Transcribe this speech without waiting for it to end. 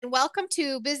Welcome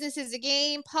to Business is a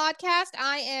Game podcast.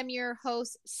 I am your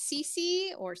host,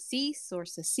 Cece, or Cease, or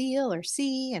Cecile, or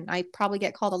C, and I probably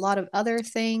get called a lot of other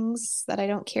things that I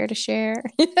don't care to share.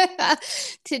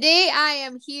 Today, I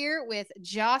am here with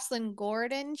Jocelyn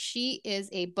Gordon. She is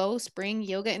a Bowspring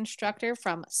yoga instructor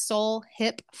from Soul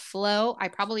Hip Flow.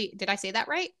 Did I say that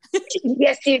right?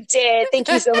 Yes, you did. Thank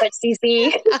you so much,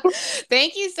 Cece.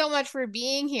 Thank you so much for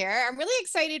being here. I'm really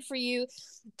excited for you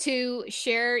to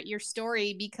share your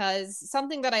story because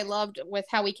something that I loved with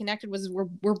how we connected was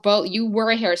we're both, you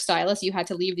were a hairstylist, you had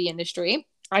to leave the industry.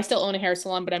 I still own a hair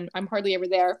salon, but I'm hardly ever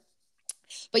there.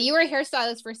 But you were a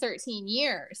hairstylist for 13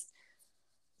 years.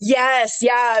 Yes,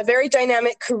 yeah, very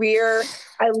dynamic career.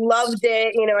 I loved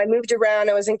it. I moved around.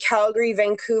 I was in Calgary,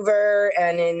 Vancouver,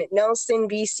 and in Nelson,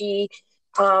 BC,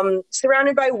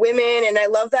 surrounded by women. And I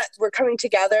love that we're coming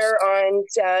together on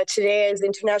today is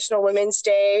International Women's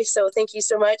Day. So thank you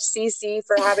so much, Cece,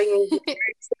 for having me here.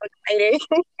 It's so exciting.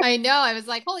 I know. I was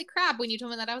like, holy crap, when you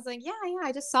told me that, I was like, yeah,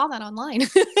 I just saw that online.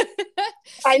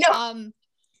 I know. um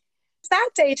It's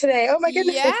that day today. Oh my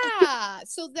goodness. Yeah.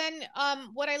 So then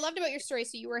what I loved about your story,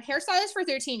 so you were a hairstylist for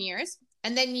 13 years,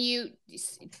 and then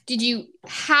did you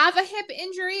have a hip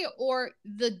injury, or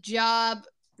the job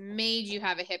made you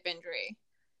have a hip injury?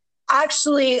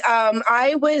 Actually,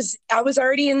 I was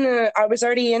already in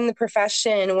the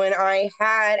profession when I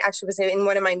had actually was in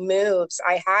one of my moves.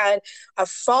 I had a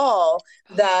fall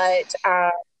that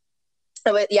I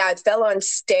fell on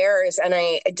stairs and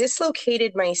I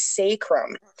dislocated my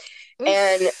sacrum.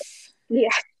 And Oof. yeah,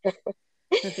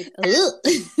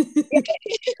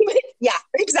 Like, yeah,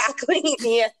 exactly.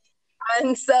 Yeah.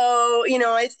 And so,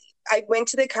 I went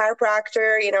to the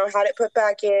chiropractor, had it put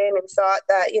back in and thought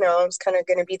that, it was kind of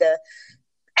going to be the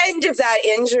end of that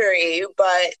injury.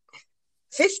 But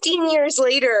 15 years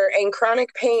later and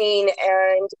chronic pain.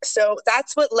 And so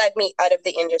that's what led me out of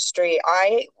the industry.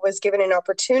 I was given an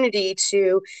opportunity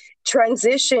to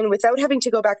transition without having to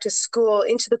go back to school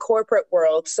into the corporate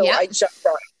world. So yep. I jumped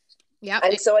on. Yep.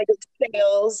 And so I did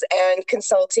sales and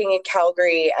consulting in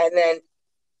Calgary. And then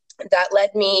that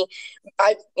led me,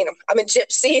 I'm a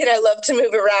gypsy and I love to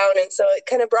move around. And so it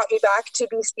kind of brought me back to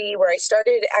BC where I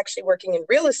started actually working in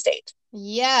real estate.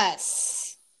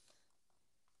 Yes.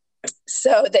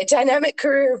 So the dynamic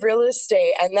career of real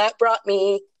estate, and that brought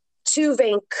me to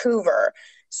Vancouver.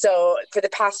 So for the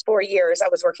past 4 years, I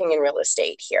was working in real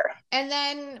estate here. And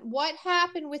then what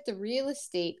happened with the real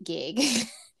estate gig?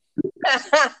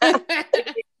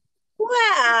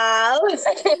 Well,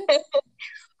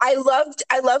 I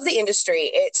love the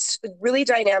industry. It's really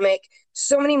dynamic,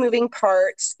 so many moving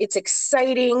parts. It's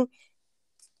exciting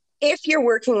if you're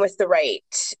working with the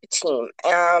right team.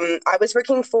 I was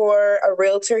working for a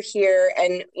realtor here,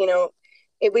 and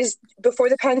it was before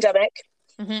the pandemic.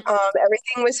 Mm-hmm.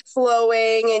 Everything was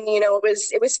flowing, and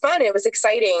it was fun. It was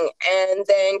exciting, and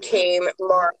then came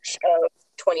March of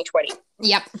 2020.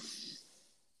 Yep.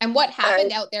 And what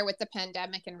happened And out there with the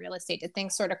pandemic and real estate? Did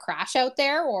things sort of crash out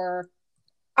there, or?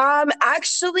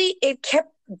 actually, it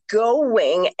kept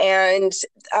going, and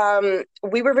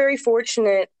we were very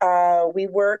fortunate. We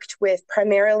worked with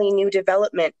primarily new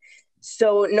development,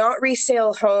 so not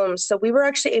resale homes. So we were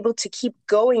actually able to keep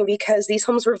going because these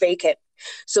homes were vacant.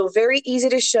 So very easy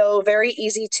to show, very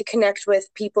easy to connect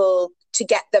with people to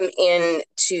get them in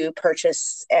to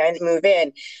purchase and move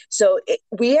in. So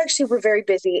we actually were very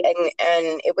busy,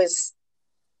 and it was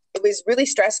really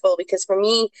stressful because for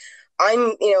me,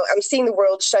 I'm seeing the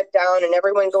world shut down and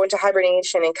everyone go into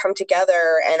hibernation and come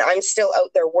together, and I'm still out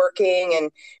there working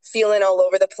and feeling all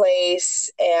over the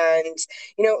place, and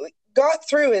got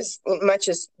through as much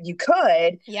as you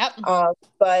could. Yep.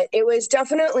 But it was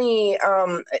definitely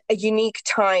a unique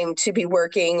time to be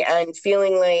working and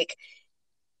feeling like,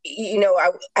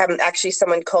 actually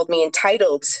someone called me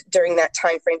entitled during that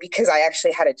time frame because I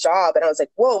actually had a job, and I was like,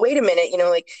 whoa, wait a minute,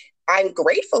 like I'm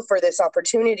grateful for this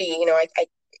opportunity.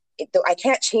 I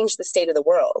can't change the state of the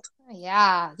world.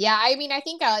 Yeah. Yeah. I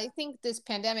think this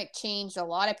pandemic changed a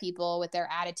lot of people with their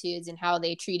attitudes and how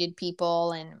they treated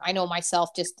people. And I know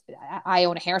myself, just I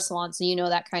own a hair salon, so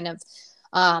that kind of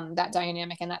that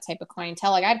dynamic and that type of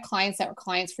clientele. Like I had clients that were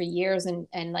clients for years, and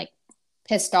like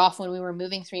pissed off when we were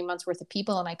moving 3 months worth of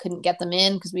people and I couldn't get them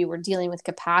in because we were dealing with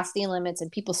capacity limits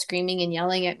and people screaming and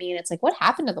yelling at me. And it's like, what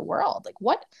happened to the world? Like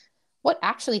what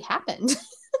actually happened?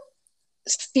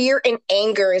 Fear and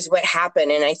anger is what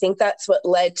happened, and I think that's what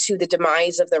led to the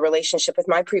demise of the relationship with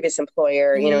my previous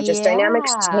employer. Just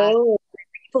dynamics Yeah. change,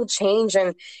 people change,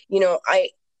 and I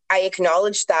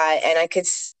acknowledged that, and I could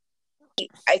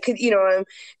I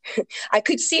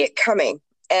could see it coming.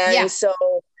 Yeah. And so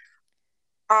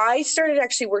I started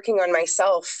actually working on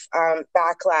myself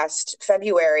back last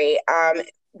February,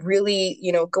 really,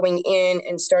 going in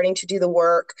and starting to do the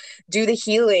work, do the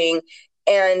healing.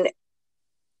 And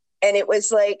it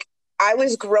was like I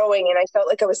was growing and I felt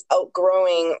like I was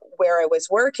outgrowing where I was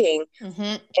working. Mm-hmm.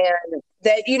 And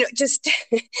that, just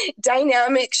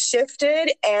dynamics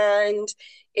shifted. And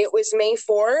it was May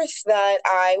 4th that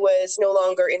I was no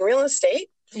longer in real estate.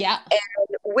 Yeah.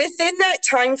 And within that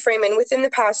time frame and within the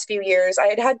past few years, I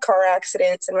had had car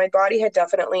accidents and my body had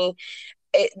definitely,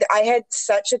 I had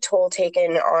such a toll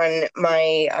taken on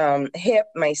my hip,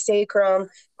 my sacrum,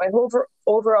 my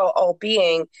overall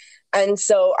all-being. And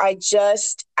so I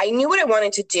knew what I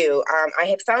wanted to do. I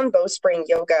had found Bowspring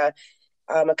Yoga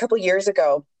a couple years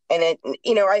ago, and I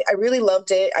really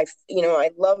loved it. I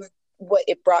loved what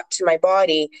it brought to my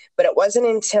body, but it wasn't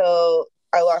until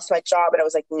I lost my job and I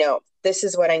was like, no, this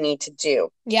is what I need to do.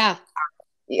 Yeah.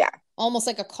 Yeah. Almost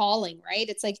like a calling, right?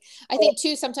 It's like, I think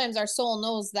too, sometimes our soul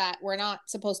knows that we're not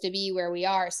supposed to be where we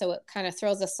are. So it kind of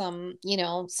throws us some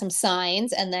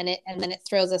signs, and then it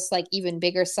throws us like even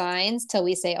bigger signs till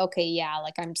we say, okay, yeah,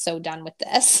 like I'm so done with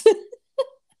this.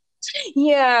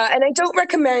 Yeah. And I don't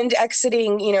recommend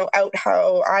exiting, out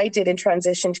how I did in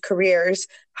transitioned careers.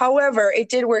 However, it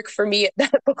did work for me at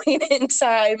that point in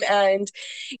time. And,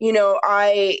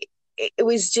 it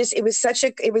was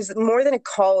more than a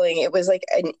calling. It was like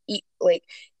an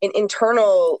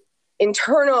internal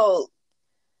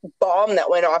bomb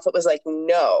that went off. It was like,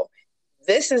 no,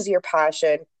 this is your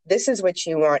passion. This is what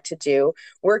you want to do.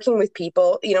 Working with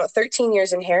people, 13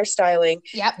 years in hairstyling,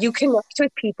 Yep. You connect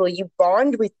with people, you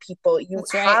bond with people, you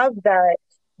That's right. have that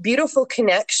beautiful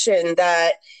connection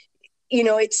that,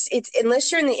 it's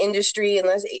unless you're in the industry,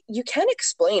 unless you can't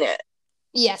explain it.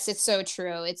 Yes, it's so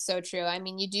true. It's so true. I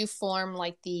mean, you do form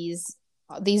like these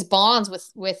bonds with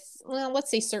well,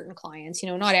 let's say certain clients,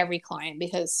 not every client,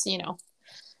 because,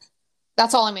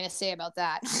 that's all I'm going to say about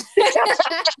that.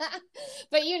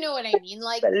 But you know what I mean?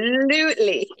 Like,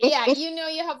 absolutely. Yeah,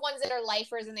 you have ones that are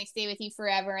lifers and they stay with you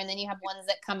forever, and then you have ones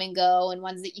that come and go, and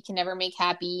ones that you can never make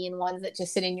happy, and ones that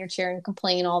just sit in your chair and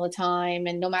complain all the time,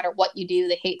 and no matter what you do,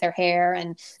 they hate their hair.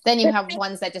 And then you have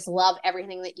ones that just love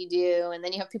everything that you do, and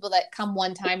then you have people that come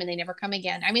one time and they never come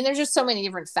again. I mean, there's just so many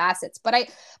different facets. But I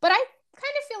kind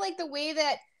of feel like the way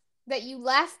that you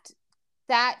left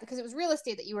that, because it was real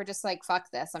estate, that you were just like,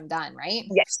 fuck this, I'm done, right?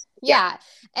 Yes. Yeah.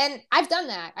 And I've done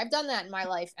that in my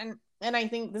life, and I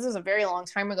think this is a very long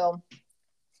time ago.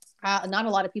 Not a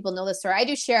lot of people know this story. I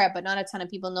do share it, but not a ton of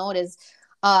people know it. Is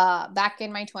back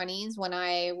in my 20s, when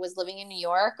I was living in New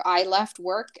York, I left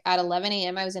work at 11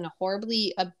 a.m. I was in a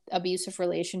horribly abusive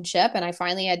relationship, and I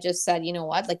finally had just said, you know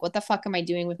what, like, what the fuck am I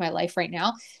doing with my life right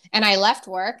now? And I left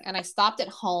work and I stopped at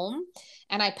home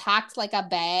and I packed like a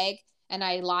bag. And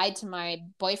I lied to my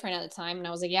boyfriend at the time, and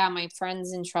I was like, yeah, my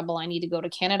friend's in trouble, I need to go to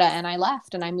Canada. And I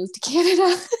left and I moved to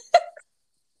Canada.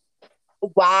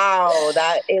 Wow,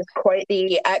 that is quite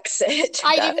the exit.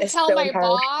 I didn't tell my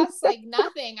boss, like,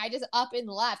 nothing. I just up and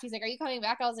left. He's like, are you coming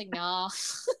back? I was like, no.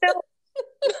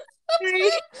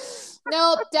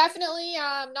 No, definitely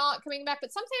not coming back.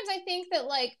 But sometimes I think that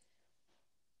like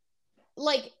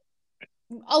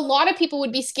a lot of people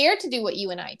would be scared to do what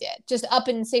you and I did. Just up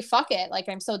and say, fuck it. Like,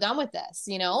 I'm so done with this,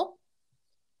 I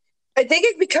think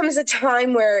it becomes a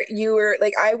time where you were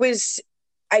like, I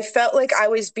felt like I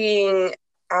was being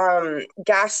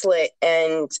gaslit,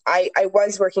 and I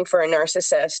was working for a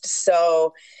narcissist.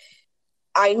 So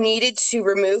I needed to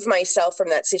remove myself from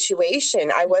that situation.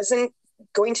 I wasn't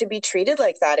going to be treated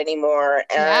like that anymore.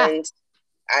 And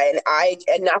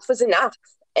enough was enough.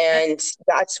 And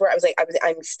that's where I was like,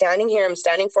 I'm standing here. I'm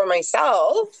standing for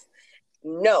myself.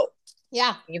 No.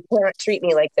 Yeah. You can't treat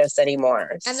me like this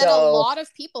anymore. And then a lot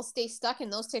of people stay stuck in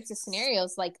those types of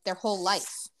scenarios like their whole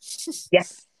life.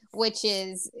 Yes. Which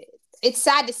is, it's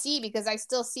sad to see, because I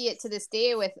still see it to this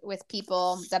day with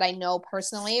people that I know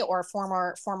personally, or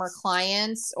former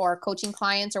clients or coaching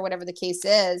clients, or whatever the case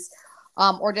is.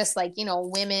 Or just like,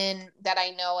 women that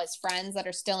I know as friends that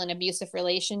are still in abusive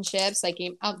relationships, like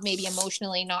maybe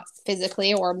emotionally, not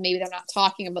physically, or maybe they're not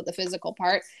talking about the physical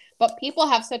part, but people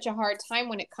have such a hard time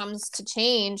when it comes to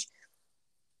change,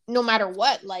 no matter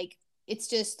what. Like, it's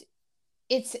to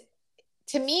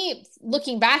me,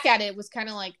 looking back at it, it was kind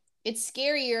of like, it's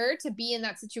scarier to be in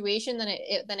that situation than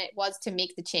it was to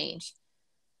make the change.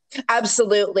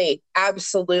 Absolutely.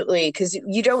 Because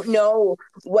you don't know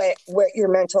what your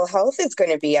mental health is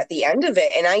going to be at the end of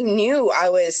it. And I knew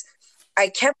I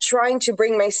kept trying to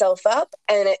bring myself up,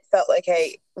 and it felt like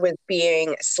I was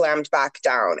being slammed back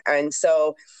down. And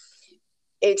so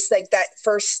it's like that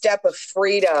first step of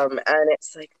freedom, and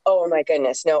it's like, oh my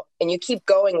goodness, no. And you keep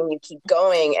going and you keep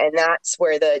going, and that's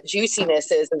where the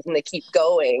juiciness is in the keep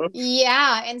going.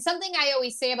 Yeah. And something I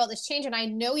always say about this change, and I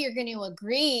know you're going to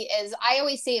agree, is I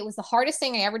always say it was the hardest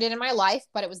thing I ever did in my life,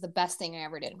 but it was the best thing I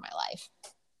ever did in my life.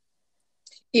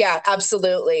 Yeah,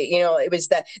 absolutely. You know, it was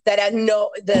that unknown,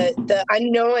 the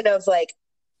unknown of like,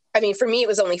 I mean, for me, it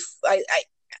was only,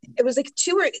 it was like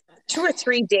 2 or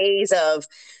 3 days of,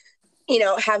 you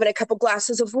know, having a couple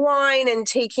glasses of wine and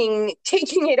taking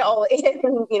it all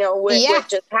in, you know, Yeah. what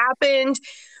just happened.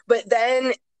 But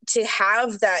then to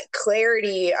have that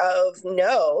clarity of,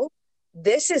 no,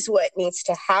 this is what needs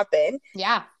to happen.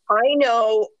 Yeah. I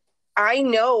know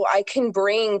I can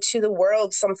bring to the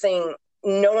world something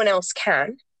no one else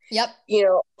can. Yep. You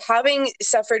know, having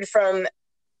suffered from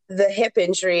the hip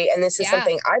injury, and this is Yeah.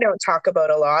 something I don't talk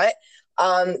about a lot,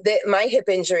 that my hip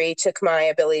injury took my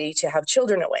ability to have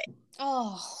children away.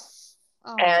 Oh,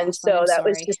 oh my And gosh, then so I'm that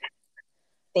was sorry. just,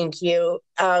 thank you.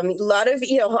 A lot of,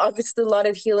 you know, obviously a lot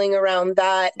of healing around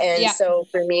that. And Yeah. so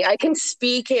for me, I can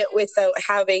speak it without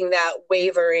having that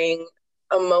wavering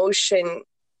emotion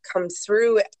come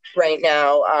through right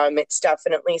now. It's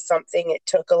definitely something, it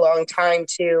took a long time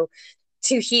to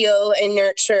heal and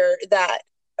nurture that.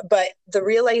 But the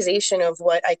realization of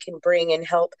what I can bring and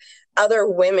help other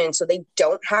women so they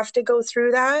don't have to go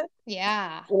through that,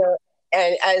 Yeah. you know,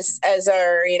 and as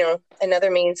our, you know, another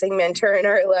amazing mentor in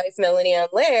our life, Melanie Ann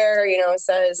Lair, you know,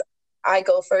 says, I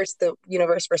go first, the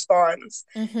universe responds.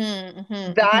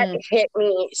 That hit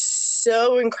me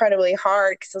so incredibly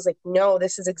hard, because I was like, no,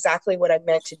 this is exactly what I'm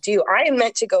meant to do. I am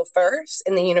meant to go first,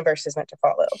 and the universe is meant to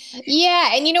follow.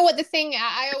 Yeah. And you know what? The thing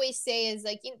I always say is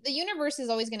like, the universe is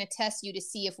always going to test you to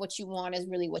see if what you want is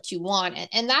really what you want.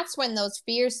 And that's when those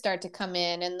fears start to come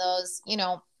in, and those, you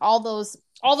know, all those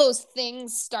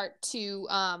things start to,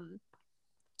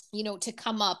 you know, to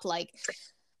come up, like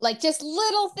just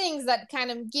little things that kind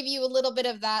of give you a little bit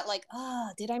of that, like, oh,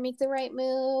 did I make the right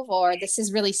move, or this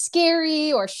is really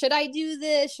scary, or should I do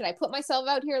this, should I put myself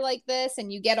out here like this?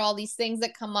 And you get all these things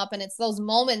that come up, and it's those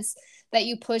moments that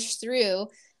you push through,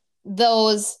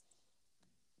 those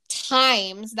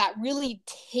times that really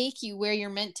take you where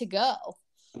you're meant to go.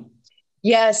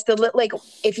 Yes, like,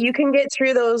 if you can get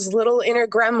through those little inner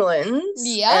gremlins,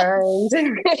 Yep.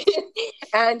 and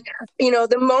and you know,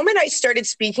 the moment I started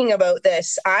speaking about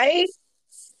this, I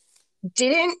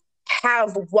didn't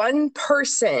have one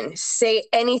person say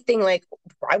anything like,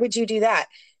 why would you do that?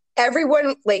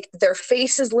 Everyone, like, their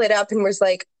faces lit up and was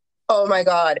like, oh my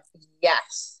God,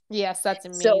 yes. Yes, that's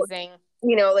So, amazing.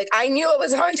 you know, like, I knew I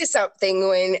was onto something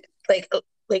when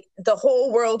like the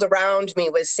whole world around me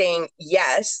was saying,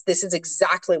 yes, this is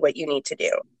exactly what you need to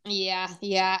do. Yeah,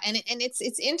 yeah. And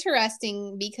it's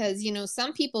interesting because, you know,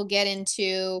 some people get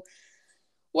into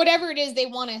whatever it is they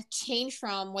want to change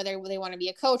from, whether they want to be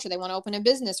a coach, or they want to open a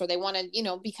business, or they want to, you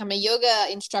know, become a yoga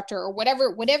instructor, or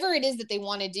whatever it is that they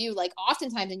want to do. Like,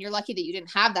 oftentimes, and you're lucky that you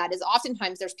didn't have that, is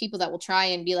oftentimes there's people that will try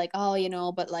and be like, oh, you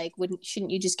know, but like,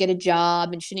 shouldn't you just get a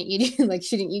job, and shouldn't you do like,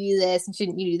 shouldn't you do this, and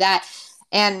shouldn't you do that?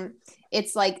 And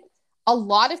it's like, a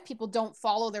lot of people don't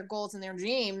follow their goals and their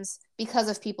dreams because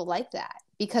of people like that,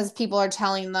 because people are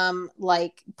telling them,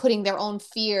 like, putting their own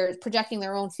fears, projecting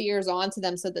their own fears onto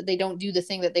them so that they don't do the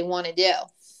thing that they want to do.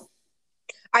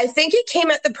 I think it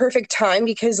came at the perfect time,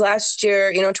 because last year,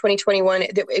 you know, 2021,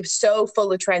 it was so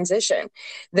full of transition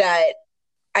that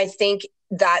I think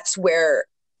that's where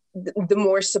the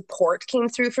more support came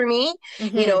through for me.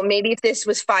 You know, maybe if this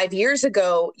was 5 years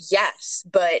ago, yes,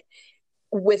 but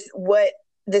with what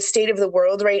the state of the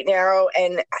world right now,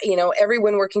 and, you know,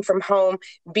 everyone working from home,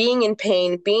 being in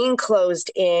pain, being closed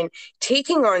in,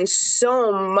 taking on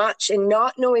so much and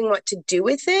not knowing what to do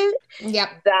with it. Yep.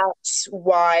 That's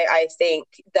why I think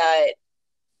that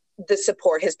the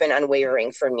support has been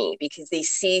unwavering for me, because they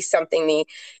see something,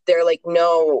 they're like,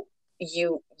 no,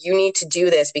 you need to do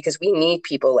this, because we need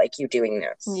people like you doing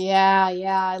this. Yeah,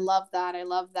 yeah, I love that. I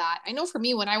love that. I know for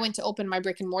me, when I went to open my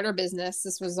brick and mortar business,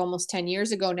 this was almost 10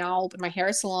 years ago now, I opened my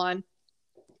hair salon.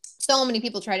 So many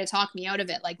people try to talk me out of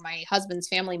it, like my husband's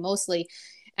family mostly,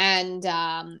 and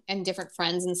different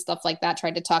friends and stuff like that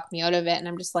tried to talk me out of it, and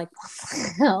I'm just like,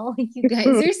 well, you guys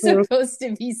are supposed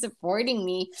to be supporting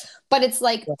me. But it's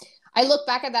like, I look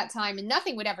back at that time and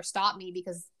nothing would ever stop me,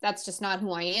 because that's just not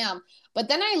who I am. But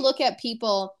then I look at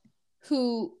people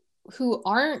who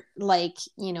aren't like,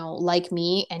 you know, like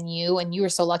me and you were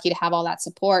so lucky to have all that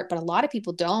support, but a lot of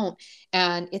people don't,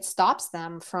 and it stops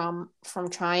them from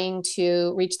trying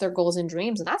to reach their goals and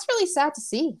dreams, and that's really sad to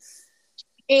see.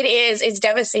 It is. It's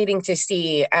devastating to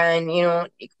see. And, you know,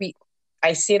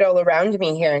 I see it all around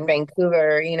me here in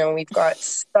Vancouver. You know, we've got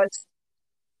such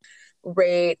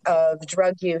rate of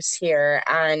drug use here,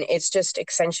 and it's just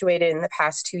accentuated in the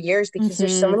past 2 years because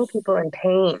there's so Mm-hmm. many people in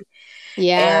pain. and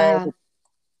Yeah.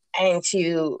 and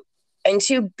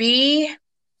to be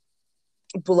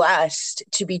blessed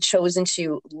to be chosen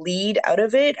to lead out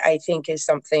of it, I think is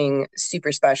something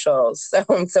super special. So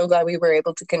I'm so glad we were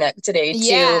able to connect today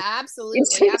Yeah, to absolutely.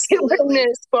 to Absolutely.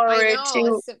 witness I forward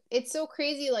know. to. It's so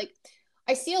crazy. Like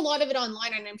I see a lot of it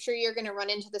online, and I'm sure you're going to run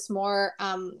into this more.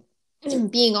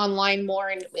 Being online more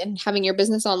and having your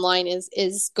business online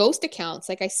is ghost accounts.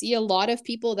 Like I see a lot of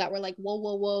people that were like, whoa,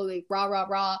 whoa, whoa, like rah, rah,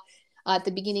 rah, at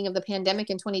the beginning of the pandemic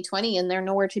in 2020, and they're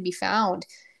nowhere to be found.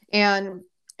 And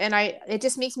it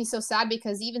just makes me so sad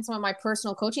because even some of my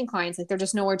personal coaching clients, like they're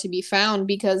just nowhere to be found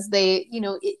because they,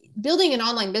 building an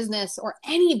online business or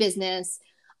any business,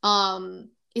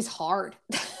 is hard.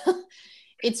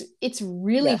 It's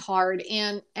really Yeah, hard.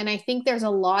 And I think there's a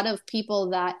lot of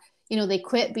people that, they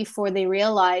quit before they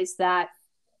realize that,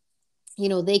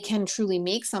 they can truly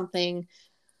make something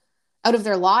out of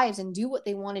their lives and do what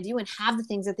they want to do and have the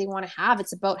things that they want to have.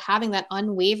 It's about having that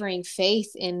unwavering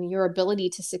faith in your ability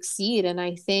to succeed. And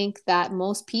I think that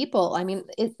most people, I mean,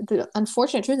 the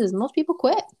unfortunate truth is most people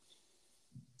quit.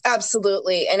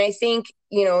 absolutely. And I think,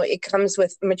 it comes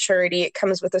with maturity. It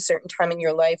comes with a certain time in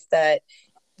your life that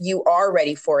you are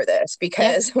ready for this, Yep.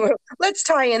 because let's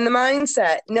tie in the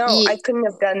mindset. No, I Ye- couldn't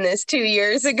have done this 2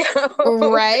 years ago because I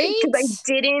right?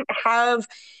 didn't have.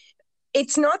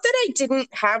 It's not that I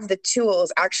didn't have the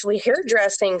tools. Actually,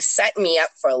 hairdressing set me up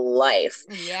for life.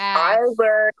 I Yeah.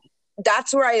 learned,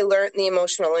 that's where I learned the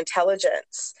emotional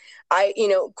intelligence.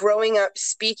 Growing up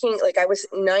speaking, like I was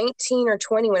 19 or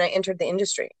 20 when I entered the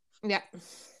industry. Yeah.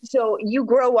 So you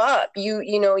grow up,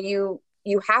 you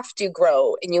have to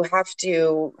grow, and you have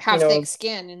to, Have thick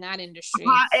skin in that industry.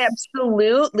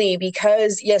 absolutely,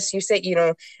 because yes, you say,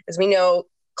 as we know,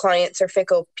 clients are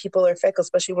fickle, people are fickle,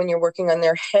 especially when you're working on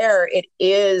their hair. It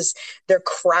is their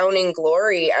crowning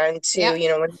glory. And to, Yep. when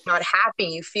you're not happy,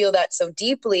 you feel that so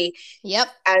deeply. Yep.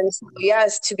 And so,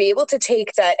 yes, to be able to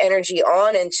take that energy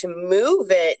on and to move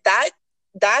it,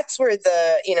 that's where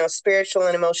the, spiritual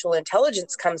and emotional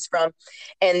intelligence comes from.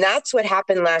 And that's what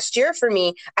happened last year for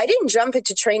me. I didn't jump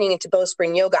into training into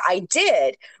Bowspring yoga. I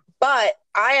did, but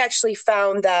I actually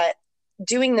found that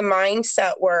doing the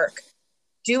mindset work,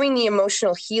 doing the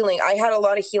emotional healing, I had a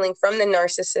lot of healing from the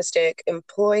narcissistic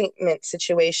employment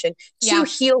situation to Yeah.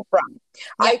 heal from.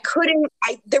 Yep.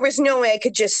 There was no way I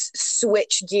could just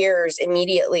switch gears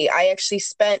immediately. I actually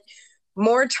spent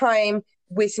more time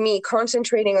with me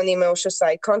concentrating on the emotional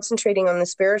side, concentrating on the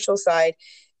spiritual side.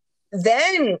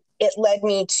 Then it led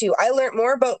me to, I learned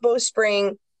more about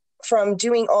Bowspring from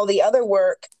doing all the other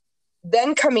work,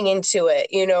 then coming into it,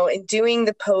 and doing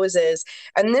the poses.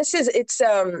 And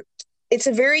it's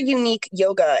a very unique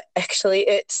yoga. Actually,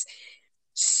 it's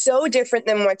so different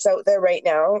than what's out there right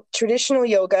now. Traditional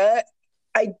yoga,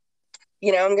 I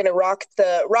I'm going to rock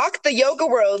the yoga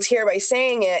world here by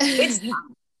saying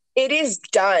it is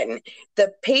done.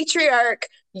 The patriarch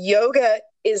yoga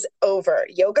is over.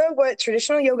 What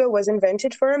traditional yoga was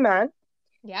invented for a man.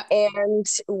 Yep. And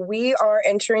we are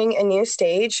entering a new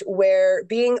stage where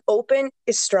being open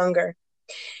is stronger.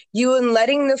 You and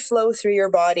letting the flow through your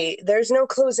body. There's no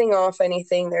closing off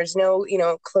anything. There's no,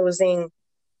 closing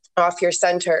off your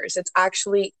centers. It's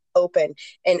actually open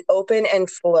and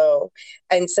flow.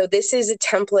 And so this is a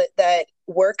template that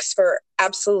works for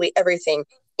absolutely everything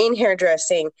in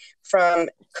hairdressing, from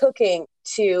cooking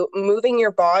to moving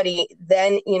your body.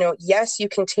 Then, yes, you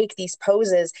can take these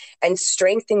poses and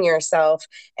strengthen yourself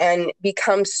and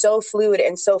become so fluid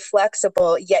and so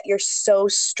flexible, yet you're so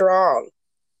strong.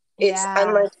 It's Yeah.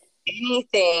 unlike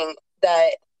anything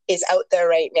that is out there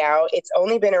right now. It's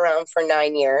only been around for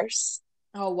 9 years.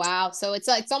 Oh wow. So it's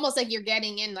almost like you're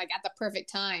getting in like at the perfect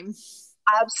time.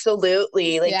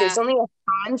 Absolutely. Like there's Yeah. only a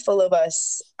handful of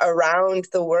us around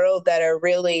the world that are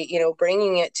really,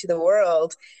 bringing it to the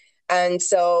world. And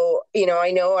so,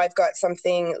 I know I've got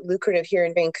something lucrative here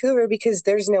in Vancouver because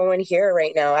there's no one here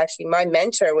right now. Actually, my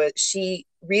mentor she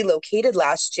relocated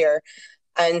last year.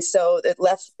 And so it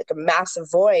left like a massive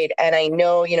void. And I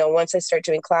know, once I start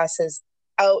doing classes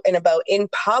out and about in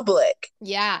public,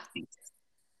 Yeah.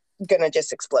 gonna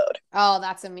just explode. Oh,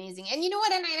 that's amazing. And you know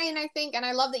what? And I think, and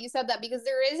I love that you said that because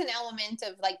there is an element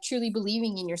of like truly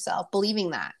believing in yourself,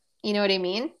 believing that. You know what I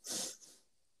mean?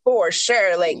 For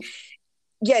sure. Like,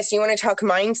 yes, you want to talk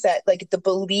mindset, like the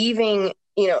believing,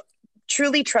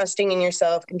 truly trusting in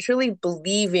yourself and truly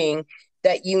believing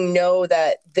that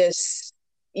that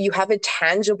you have a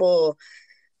tangible,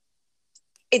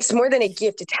 it's more than a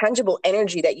gift, a tangible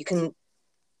energy that you can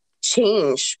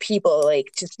change people,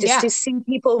 like just Yeah. to see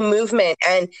people movement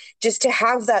and just to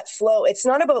have that flow. It's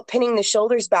not about pinning the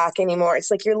shoulders back anymore.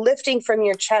 It's like you're lifting from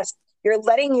your chest. You're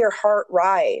letting your heart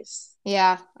rise.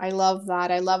 Yeah, I love that.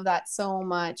 I love that so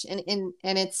much. And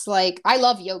it's like I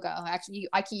love yoga. Actually,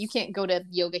 you can't go to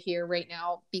yoga here right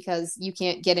now because you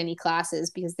can't get any classes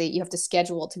because you have to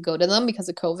schedule to go to them because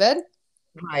of COVID.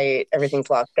 Right. Everything's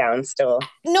locked down still.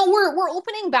 No, we're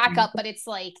opening back up, but it's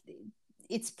like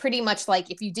it's pretty much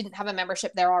like if you didn't have a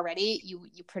membership there already, you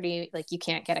pretty like you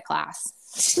can't get a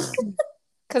class.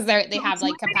 Because they have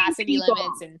like capacity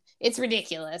limits and it's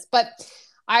ridiculous. But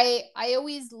I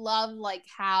always love like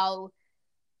how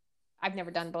I've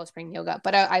never done Bowspring yoga,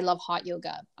 but I love hot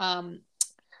yoga.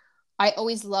 I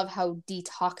always love how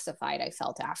detoxified I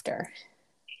felt after.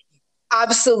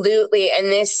 Absolutely. And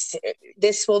this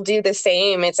will do the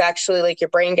same. It's actually like your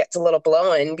brain gets a little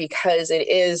blown because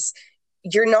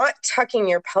you're not tucking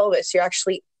your pelvis.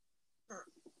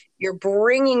 You're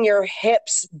bringing your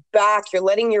hips back. You're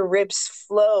letting your ribs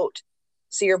float.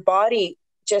 So your body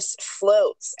just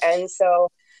floats. And so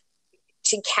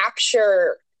to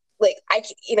capture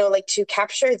to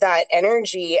capture that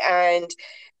energy and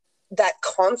that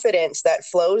confidence that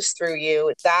flows through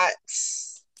you,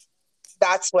 that's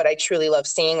what I truly love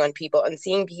seeing on people, and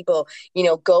seeing people,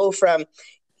 go from,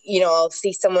 I'll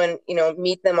see someone,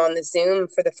 meet them on the Zoom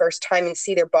for the first time and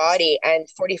see their body, and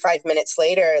 45 minutes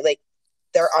later, like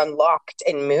they're unlocked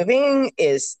and moving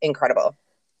is incredible.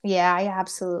 Yeah, I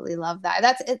absolutely love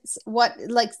that. It's what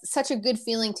like such a good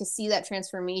feeling to see that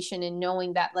transformation and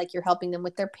knowing that like you're helping them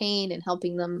with their pain and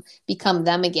helping them become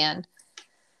them again.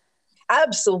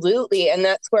 Absolutely. And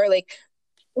that's where like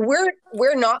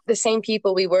we're not the same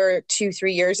people we were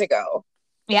 2-3 years ago.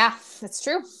 Yeah, that's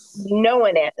true. No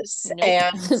one is. Nope.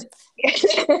 And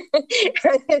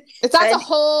that's a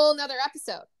whole nother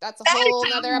episode. That's a whole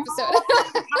nother episode.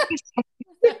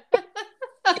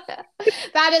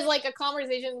 That is like a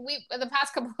conversation we the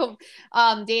past couple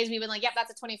of days we've been like, yep,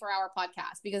 that's a 24-hour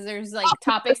podcast because there's like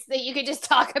topics that you could just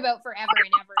talk about forever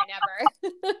and ever and ever.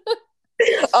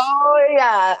 Oh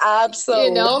yeah,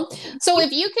 absolutely. So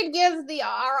if you could give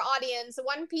our audience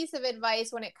one piece of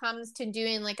advice when it comes to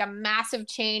doing like a massive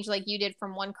change like you did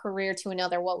from one career to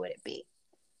another, what would it be?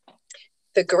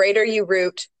 The greater you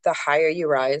root, the higher you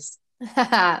rise.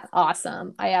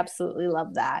 Awesome. I absolutely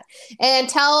love that. And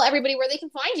tell everybody where they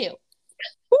can find you.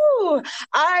 Ooh,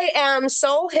 I am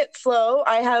Soul Hip Flow.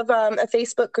 I have a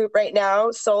Facebook group right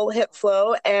now, Soul Hip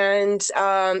Flow, and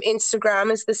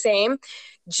Instagram is the same.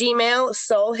 Gmail,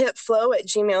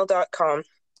 soulhipflow@gmail.com.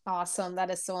 Awesome.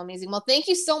 That is so amazing. Well, thank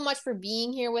you so much for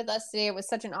being here with us today. It was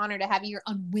such an honor to have you here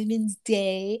on Women's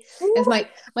Day. As I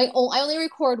only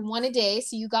record one a day,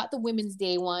 so you got the Women's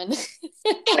Day one. I'm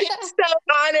so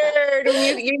honored.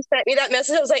 When you sent me that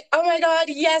message, I was like, oh my God,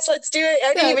 yes, let's do it.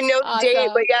 I didn't even know the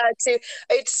date, but yeah,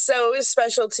 it's so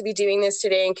special to be doing this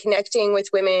today and connecting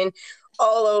with women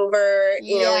all over.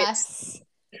 Yes.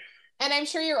 And I'm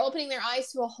sure you're opening their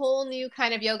eyes to a whole new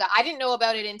kind of yoga. I didn't know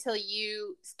about it until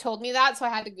you told me that, so I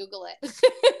had to Google it.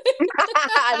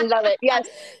 I love it. Yes.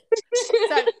 So,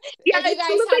 yeah, if you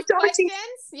guys have questions,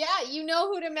 you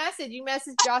know who to message. You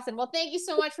message Jocelyn. Well, thank you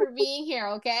so much for being here,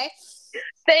 okay?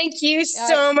 Thank you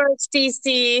so much,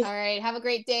 DC. All right. Have a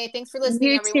great day. Thanks for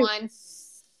listening, everyone.